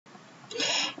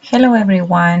Hello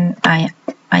everyone, I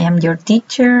am your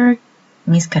teacher,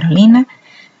 Miss Carolina,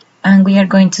 and we are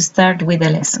going to start with the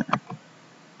lesson.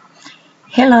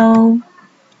 Hello!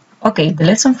 Okay, the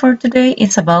lesson for today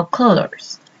is about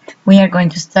colors. We are going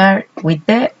to start with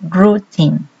the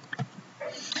routine.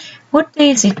 What day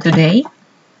is it today?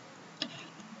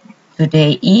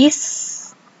 Today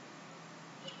is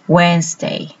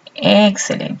Wednesday.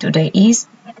 Excellent, today is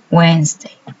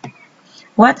Wednesday.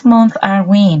 What month are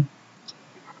we in?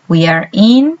 We are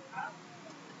in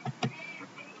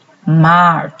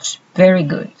March. Very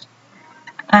good.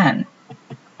 And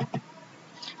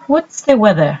what's the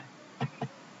weather?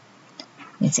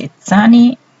 Is it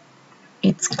sunny?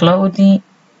 It's cloudy?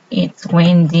 It's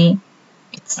windy?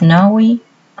 It's snowy?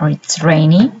 Or it's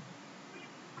rainy?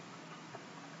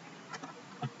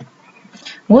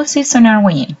 What season are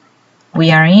we in?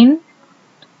 We are in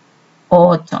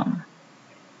autumn.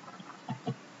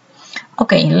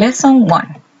 Okay, lesson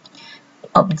 1.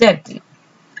 Objective.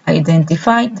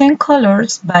 Identify 10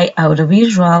 colors by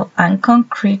audiovisual and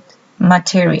concrete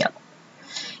material.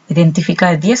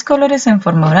 Identificar 10 colores en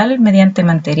forma oral mediante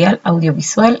material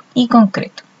audiovisual y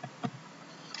concreto.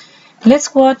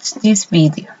 Let's watch this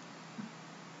video.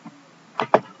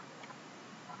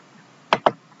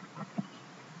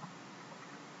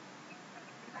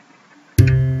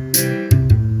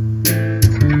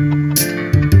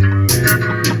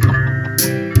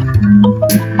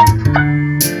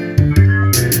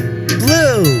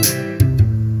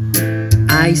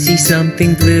 I see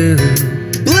something blue.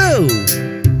 Blue!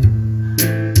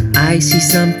 I see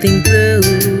something blue.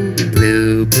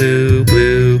 Blue, blue,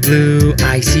 blue, blue.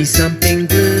 I see something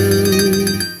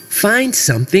blue. Find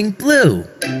something blue.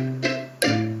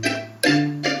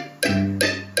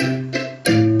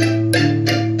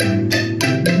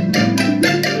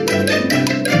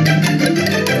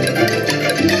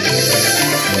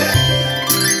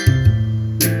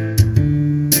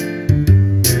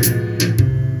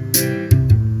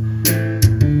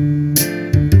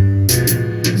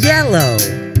 Yellow.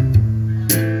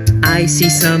 I see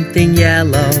something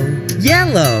yellow.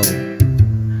 Yellow.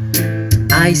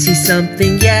 I see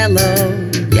something yellow.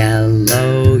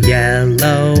 Yellow,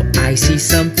 yellow. I see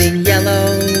something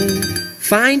yellow.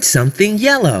 Find something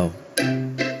yellow.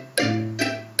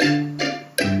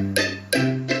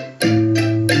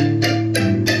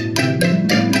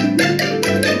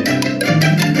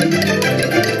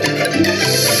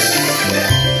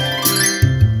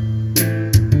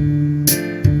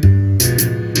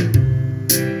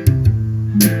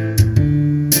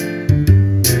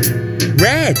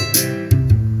 Red.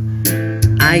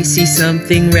 I see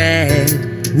something red.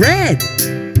 Red.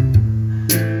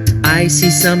 I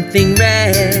see something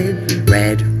red.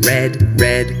 Red, red,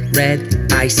 red,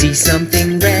 red. I see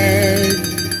something red.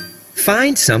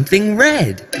 Find something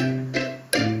red.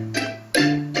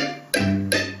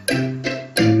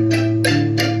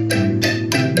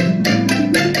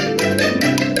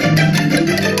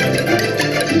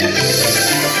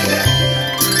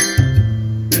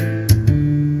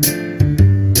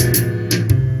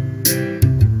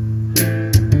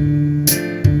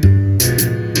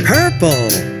 Purple.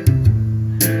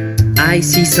 I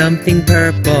see something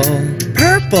purple.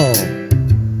 Purple.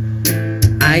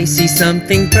 I see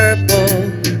something purple.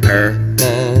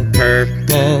 Purple,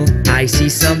 purple. I see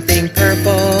something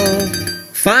purple.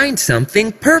 Find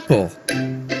something purple.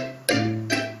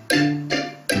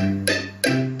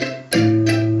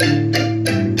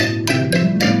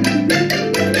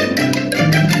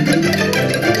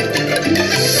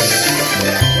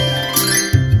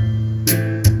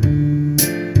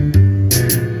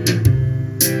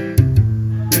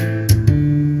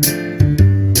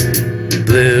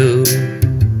 Blue,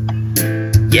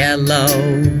 yellow,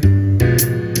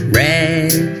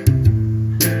 red,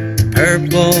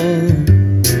 purple.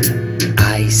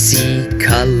 I see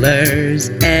colors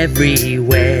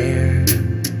everywhere.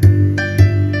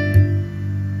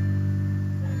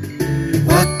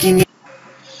 Walking.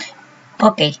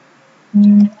 Okay.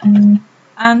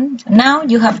 And now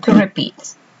you have to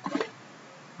repeat.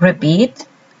 Repeat.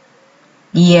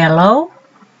 Yellow,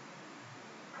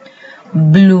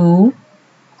 blue,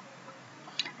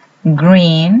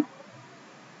 green,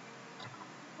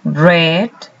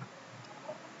 red,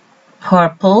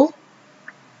 purple,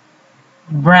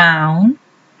 brown,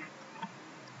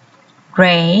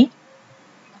 gray,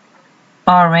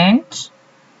 orange,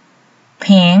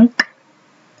 pink,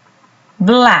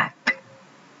 black.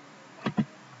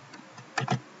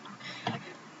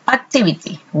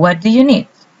 Activity. What do you need?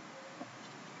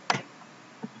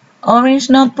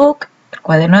 Orange notebook, el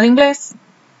cuaderno de inglés.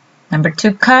 Number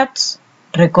 2, cuts,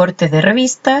 recortes de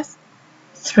revistas.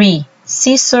 3,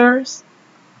 scissors.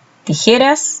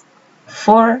 tijeras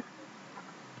for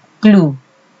glue,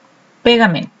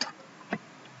 pegamento.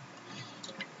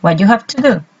 What you have to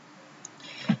do.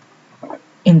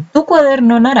 En tu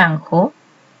cuaderno naranjo,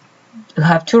 you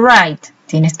have to write,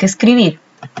 tienes que escribir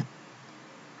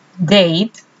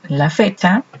date, la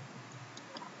fecha,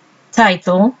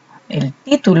 title, el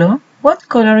título, what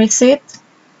color is it,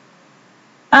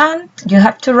 and you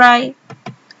have to write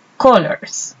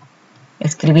colors,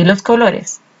 escribir los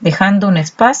colores, dejando un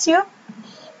espacio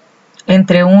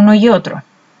entre uno y otro,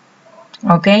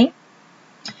 ¿ok?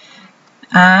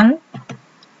 And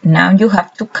now you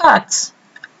have to cut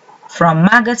from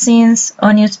magazines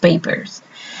or newspapers.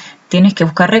 Tienes que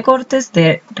buscar recortes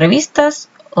de revistas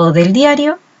o del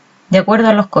diario de acuerdo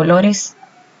a los colores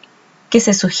que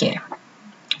se sugieren.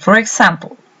 For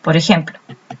example, por ejemplo,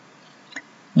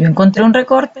 yo encontré un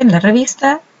recorte en la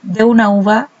revista de una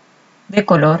uva de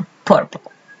color purple.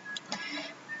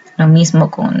 Lo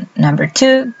mismo con number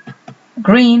 2,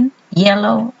 green,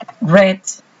 yellow, red,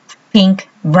 pink,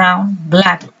 brown,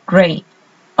 black, gray,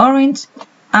 orange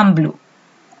and blue.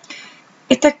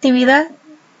 Esta actividad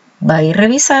va a ir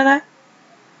revisada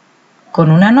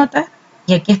con una nota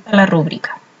y aquí está la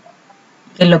rúbrica,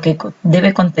 que es lo que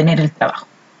debe contener el trabajo.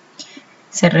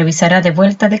 Se revisará de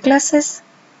vuelta de clases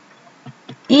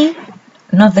y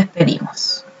nos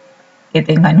despedimos. Que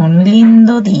tengan un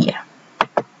lindo día.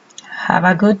 Have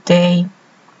a good day.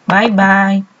 Bye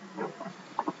bye.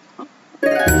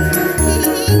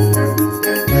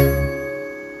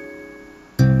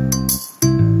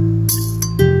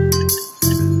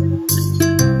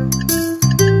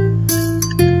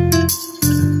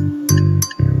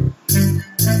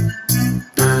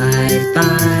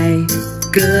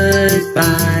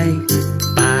 Goodbye,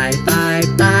 bye, bye,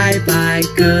 bye, bye,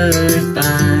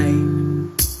 goodbye.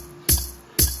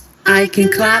 I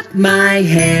can clap my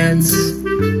hands,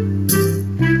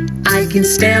 I can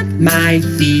stamp my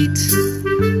feet,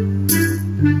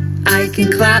 I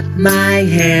can clap my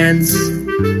hands,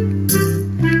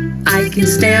 I can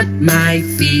stamp my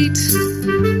feet.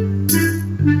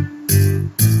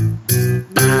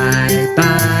 Bye,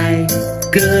 bye,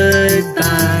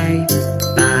 goodbye.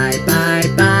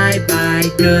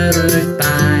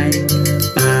 Goodbye,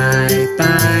 bye,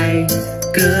 bye,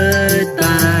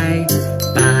 goodbye,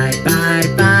 bye, bye,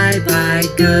 bye, bye,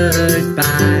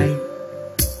 goodbye,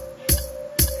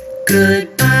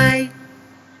 goodbye.